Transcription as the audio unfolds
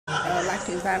like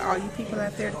to invite all you people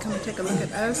out there to come and take a look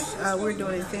at us. We're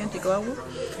doing Infinity Global.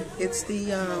 It's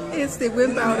the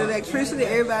without electricity.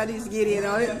 Everybody's getting in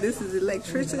on it. This is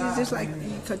electricity, just like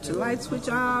you cut your light switch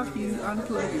off, you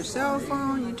unplug your cell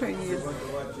phone, you turn your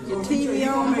TV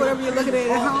on, whatever you're looking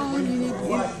at home.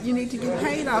 You need to get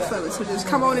paid off of it. So just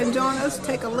come on and join us.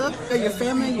 Take a look at your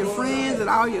family, your friends, and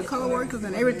all your co-workers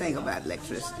and everything about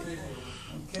electricity.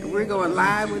 And we're going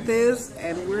live with this,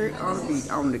 and we're going to be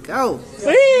on the go.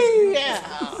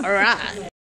 Yeah, all right.